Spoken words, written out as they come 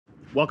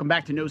Welcome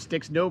back to No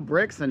Sticks, No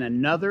Bricks and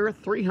another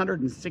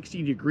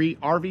 360-degree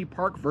RV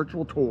park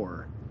virtual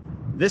tour.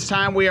 This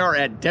time we are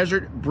at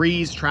Desert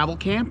Breeze Travel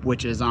Camp,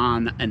 which is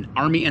on an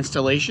Army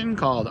installation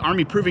called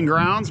Army Proving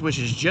Grounds, which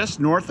is just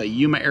north of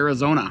Yuma,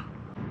 Arizona.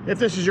 If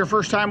this is your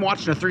first time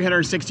watching a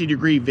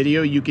 360-degree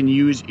video, you can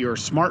use your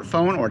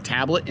smartphone or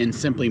tablet and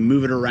simply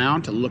move it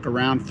around to look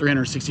around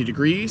 360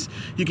 degrees.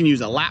 You can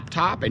use a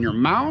laptop and your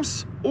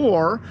mouse,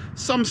 or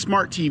some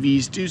smart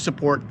TVs do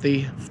support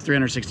the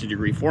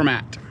 360-degree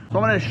format. So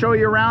I'm going to show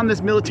you around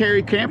this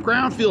military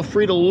campground. Feel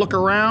free to look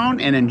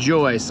around and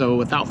enjoy. So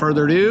without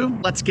further ado,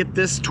 let's get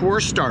this tour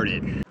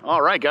started.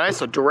 All right, guys,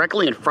 so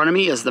directly in front of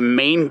me is the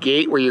main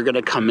gate where you're going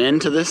to come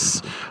into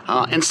this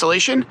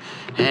installation,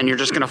 and you're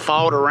just going to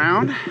follow it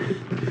around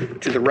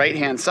to the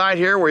right-hand side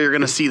here where you're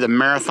going to see the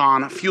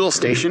Marathon fuel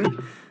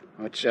station,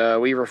 which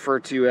we refer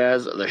to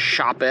as the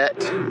shopette.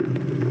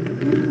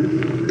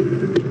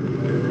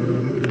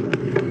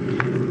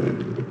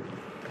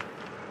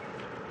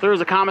 There's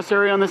a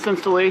commissary on this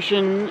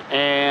installation,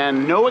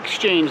 and no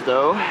exchange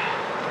though.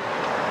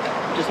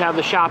 Just have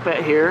the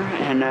shopette here,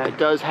 and it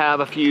does have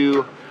a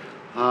few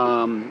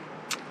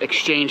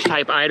exchange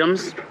type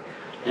items,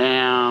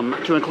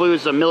 to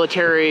include some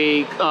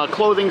military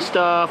clothing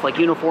stuff, like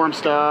uniform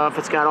stuff.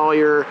 It's got all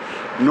your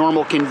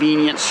normal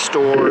convenience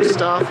store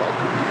stuff,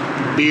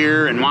 like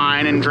beer and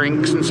wine and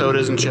drinks and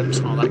sodas and chips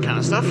and all that kind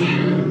of stuff.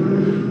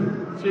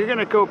 So you're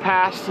gonna go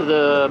past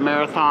the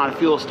Marathon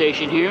fuel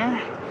station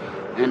here,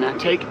 and then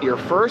take your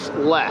first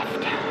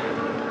left.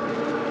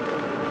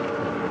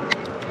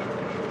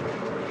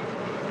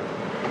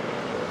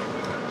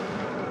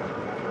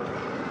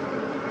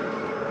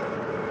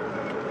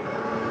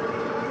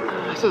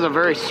 This is a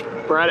very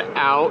spread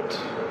out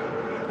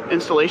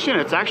installation.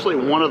 It's actually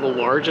one of the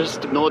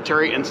largest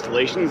military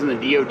installations in the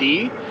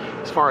DoD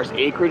as far as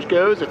acreage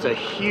goes. It's a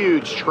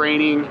huge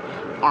training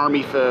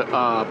Army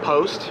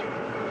post.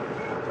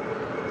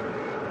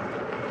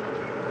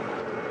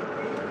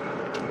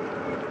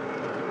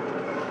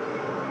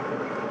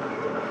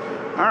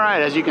 All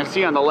right, as you can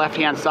see on the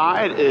left-hand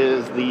side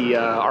is the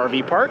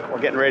RV park. We're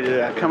getting ready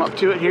to come up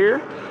to it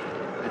here.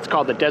 It's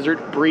called the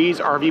Desert Breeze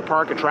RV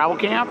Park and Travel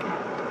Camp.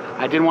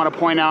 I did want to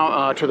point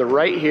out to the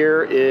right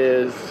here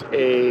is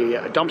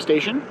a dump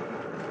station.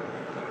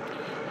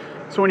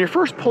 So when you're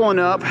first pulling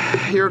up,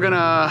 you're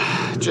gonna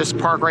just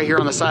park right here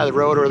on the side of the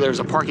road, or there's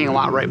a parking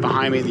lot right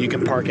behind me that you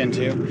can park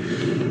into,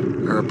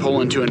 or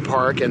pull into and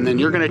park, and then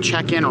you're gonna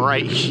check in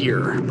right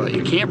here. But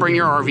you can't bring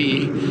your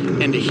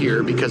RV into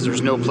here because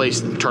there's no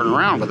place to turn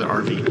around with the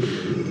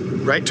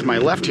RV. Right to my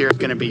left here is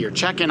gonna be your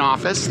check-in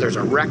office. There's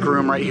a rec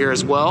room right here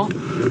as well.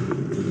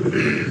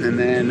 And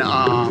then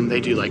they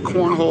do like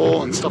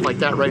cornhole and stuff like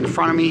that right in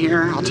front of me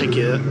here. I'll take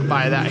you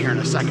by that here in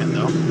a second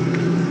though.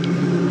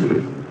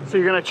 So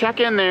you're gonna check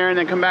in there and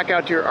then come back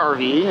out to your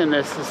RV, and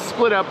this is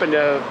split up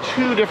into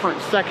two different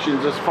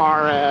sections as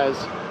far as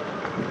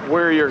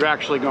where you're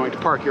actually going to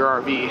park your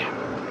RV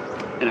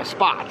in a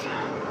spot.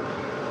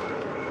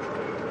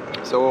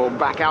 So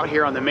back out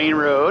here on the main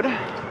road,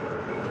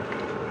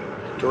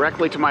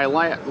 directly to my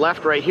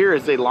left right here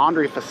is a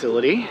laundry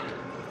facility.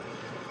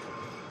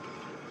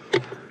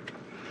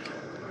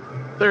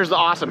 There's the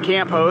awesome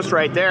camp host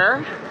right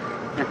there.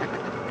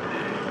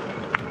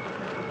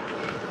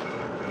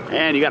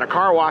 And you got a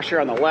car wash here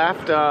on the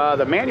left.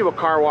 The manual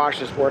car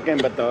wash is working,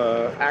 but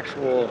the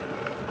actual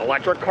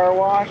electric car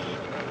wash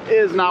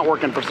is not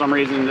working for some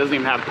reason. It doesn't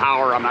even have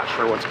power. I'm not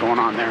sure what's going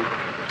on there.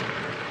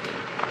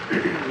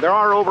 There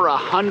are over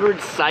 100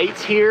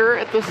 sites here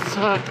at this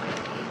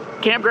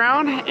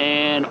campground,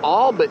 and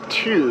all but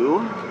 2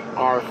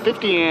 are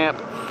 50 amp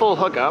full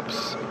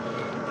hookups.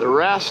 The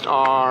rest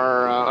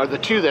are the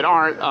 2 that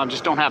aren't,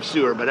 just don't have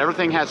sewer, but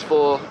everything has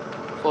full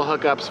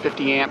hookups,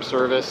 50 amp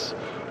service,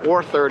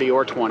 or 30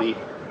 or 20.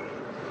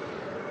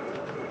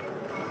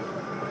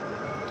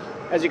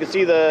 As you can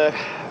see,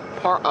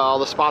 all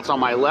the spots on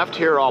my left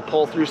here are all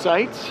pull-through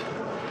sites.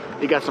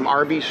 You got some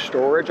RV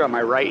storage on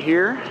my right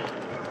here.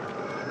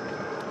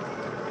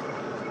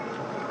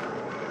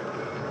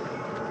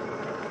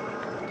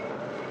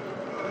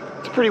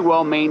 It's a pretty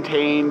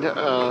well-maintained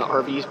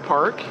RV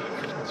park,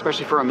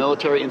 especially for a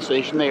military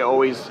installation. They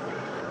always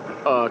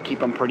keep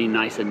them pretty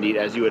nice and neat,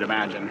 as you would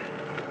imagine.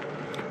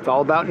 It's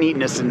all about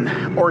neatness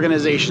and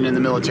organization in the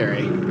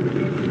military.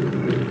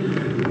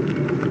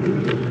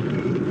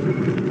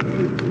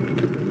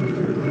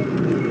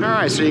 All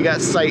right, so you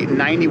got site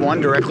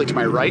 91 directly to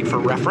my right for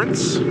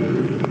reference. You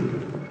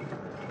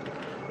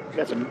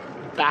got some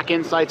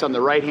back-end sites on the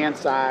right-hand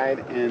side,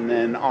 and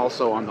then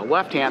also on the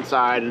left-hand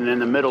side, and in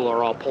the middle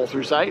are all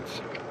pull-through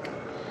sites.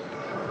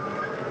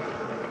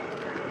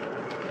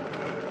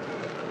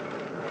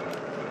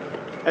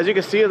 As you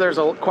can see, there's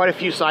quite a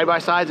few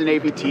side-by-sides and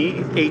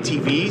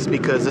ATVs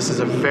because this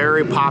is a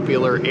very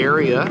popular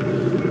area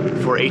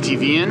for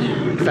ATVing.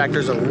 In fact,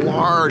 there's a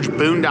large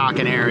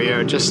boondocking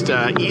area just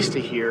east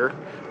of here,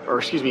 or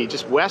excuse me,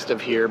 just west of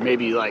here,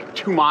 maybe like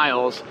 2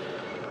 miles,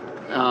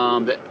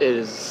 that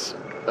is,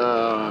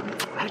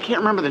 I can't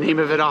remember the name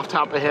of it off the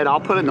top of my head.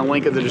 I'll put it in the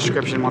link of the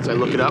description once I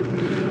look it up.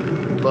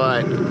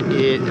 but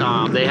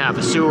they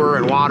have sewer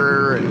and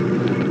water,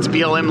 and it's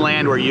BLM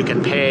land where you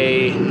can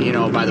pay, you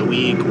know, by the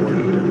week or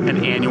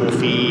an annual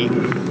fee,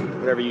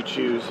 whatever you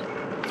choose.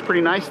 It's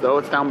pretty nice though.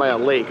 It's down by a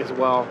lake as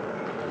well.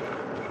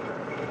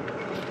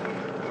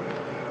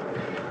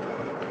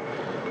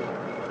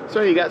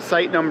 So you got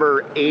site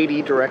number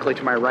 80 directly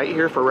to my right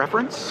here for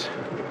reference.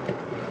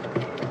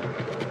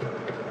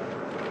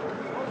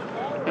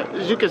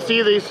 As you can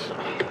see, these,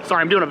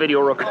 sorry, I'm doing a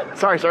video real quick.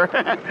 Sorry, sir.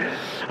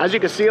 As you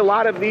can see, a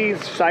lot of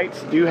these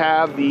sites do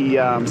have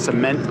the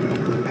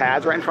cement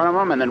pads right in front of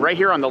them. And then right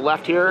here on the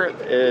left here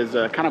is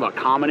kind of a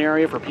common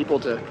area for people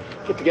to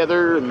get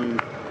together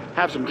and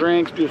have some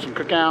drinks, do some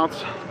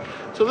cookouts.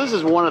 So this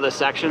is one of the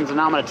sections, and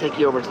now I'm going to take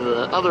you over to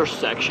the other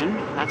section.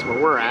 That's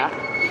where we're at.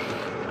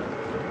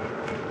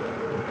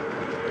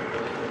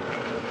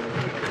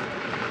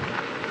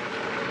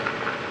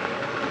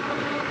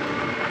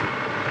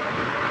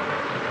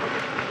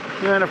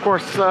 And then of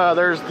course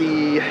there's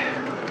the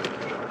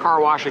car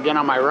wash again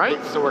on my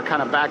right, so we're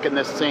kind of back in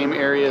this same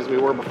area as we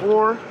were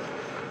before.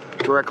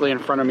 Directly in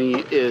front of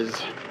me is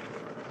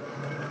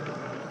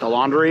the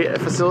laundry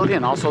facility,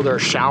 and also there are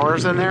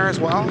showers in there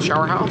as well,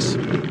 shower house.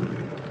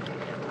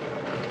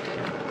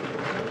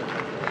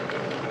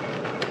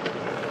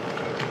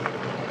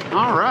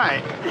 All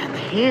right, and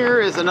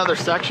here is another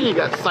section. You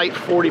got site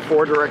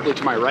 44 directly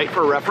to my right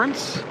for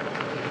reference.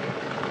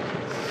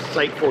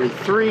 Site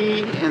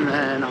 43, and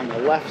then on the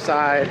left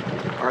side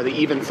are the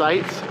even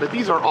sites, but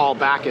these are all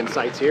back-end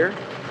sites here.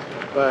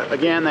 But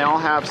again, they all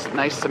have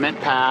nice cement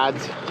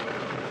pads.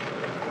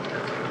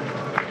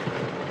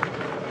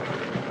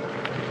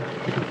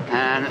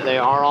 And they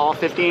are all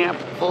 50 amp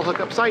full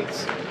hookup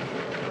sites.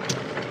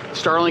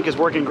 Starlink is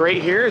working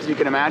great here, as you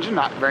can imagine.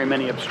 Not very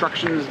many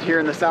obstructions here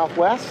in the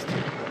Southwest.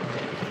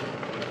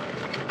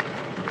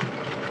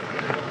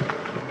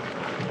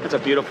 That's a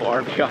beautiful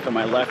RV off to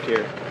my left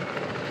here.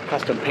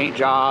 Custom paint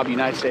job,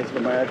 United States of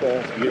America.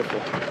 It's beautiful.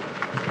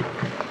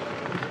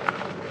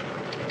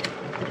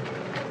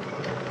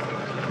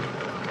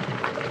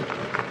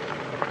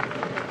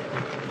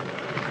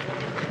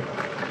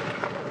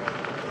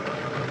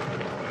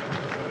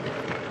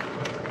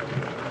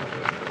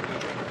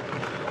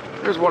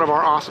 There's one of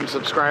our awesome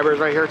subscribers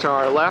right here to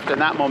our left, and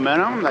that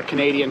Momentum, that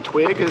Canadian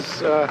Twig, is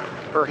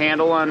her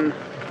handle on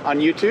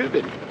YouTube.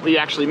 And we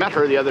actually met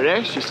her the other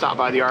day. She stopped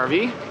by the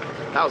RV.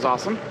 That was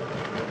awesome.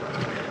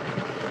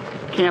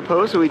 Camp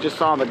Host, who we just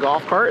saw in the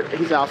golf cart,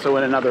 he's also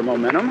in another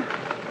Momentum.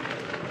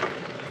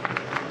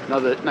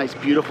 Another nice,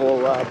 beautiful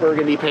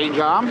burgundy paint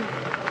job.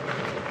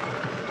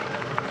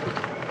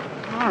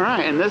 All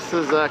right, and this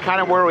is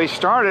kind of where we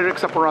started,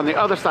 except we're on the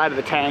other side of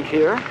the tank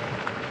here.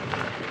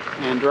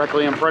 And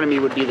directly in front of me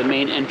would be the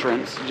main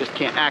entrance. You just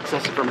can't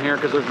access it from here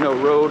because there's no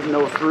road,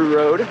 no through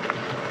road.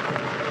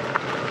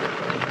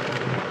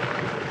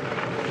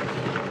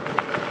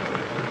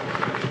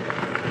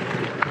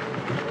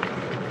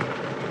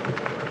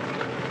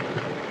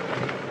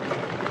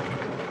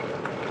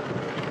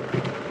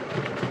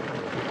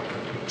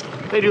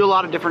 They do a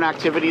lot of different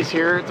activities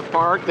here at the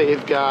park.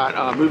 They've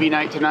got movie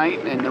night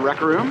tonight in the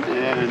rec room,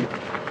 and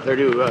they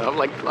do,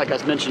 like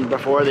I mentioned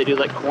before, they do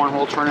like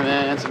cornhole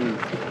tournaments and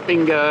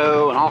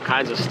bingo and all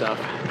kinds of stuff.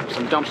 There's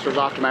some dumpsters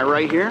off to my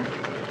right here.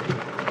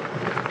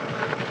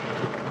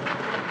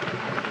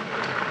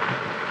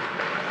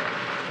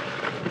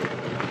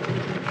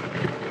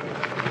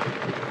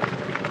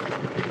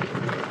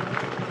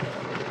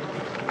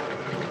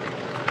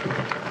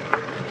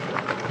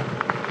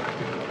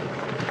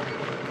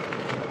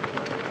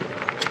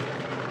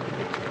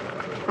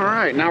 All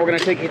right, now we're going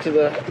to take you to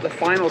the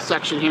final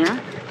section here,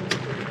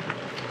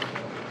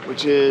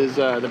 which is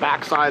the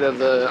back side of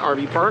the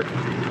RV park.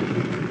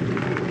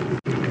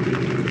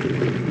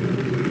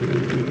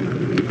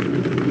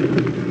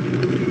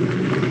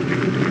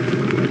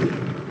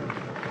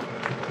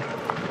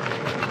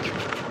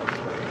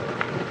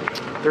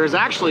 There's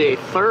actually a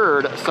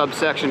third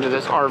subsection to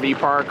this RV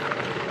park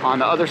on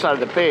the other side of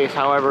the base.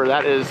 However,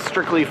 that is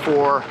strictly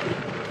for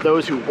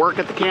those who work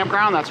at the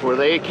campground. That's where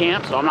they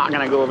camp, so I'm not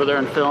going to go over there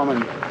and film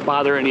and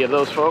bother any of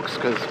those folks,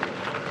 because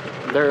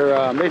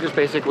they just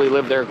basically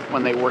live there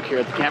when they work here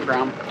at the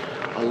campground.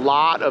 A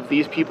lot of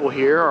these people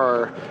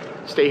here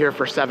stay here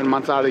for 7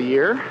 months out of the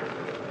year,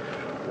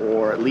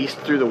 or at least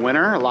through the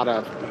winter. A lot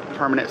of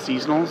permanent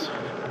seasonals.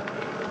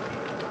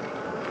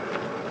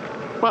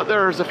 But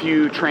there's a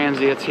few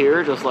transients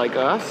here, just like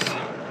us.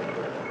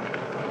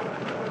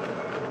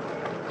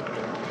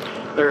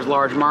 There's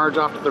Large Marge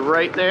off to the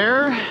right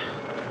there.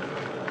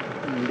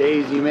 And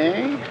Daisy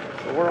May.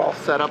 So we're all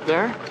set up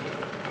there.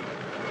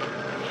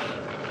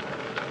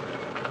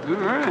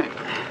 Alright,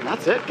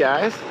 that's it,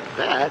 guys.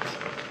 That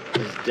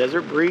is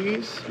Desert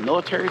Breeze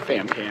Military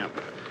Fam Camp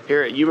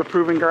here at Yuma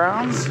Proving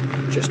Grounds,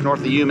 just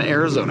north of Yuma,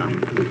 Arizona.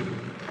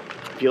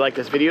 If you like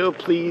this video,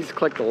 please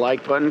click the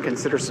like button.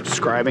 Consider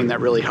subscribing. That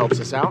really helps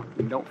us out.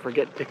 And don't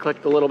forget to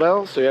click the little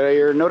bell so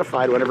you're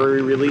notified whenever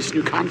we release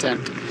new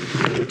content.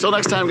 Until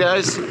next time,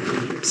 guys,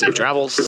 safe travels.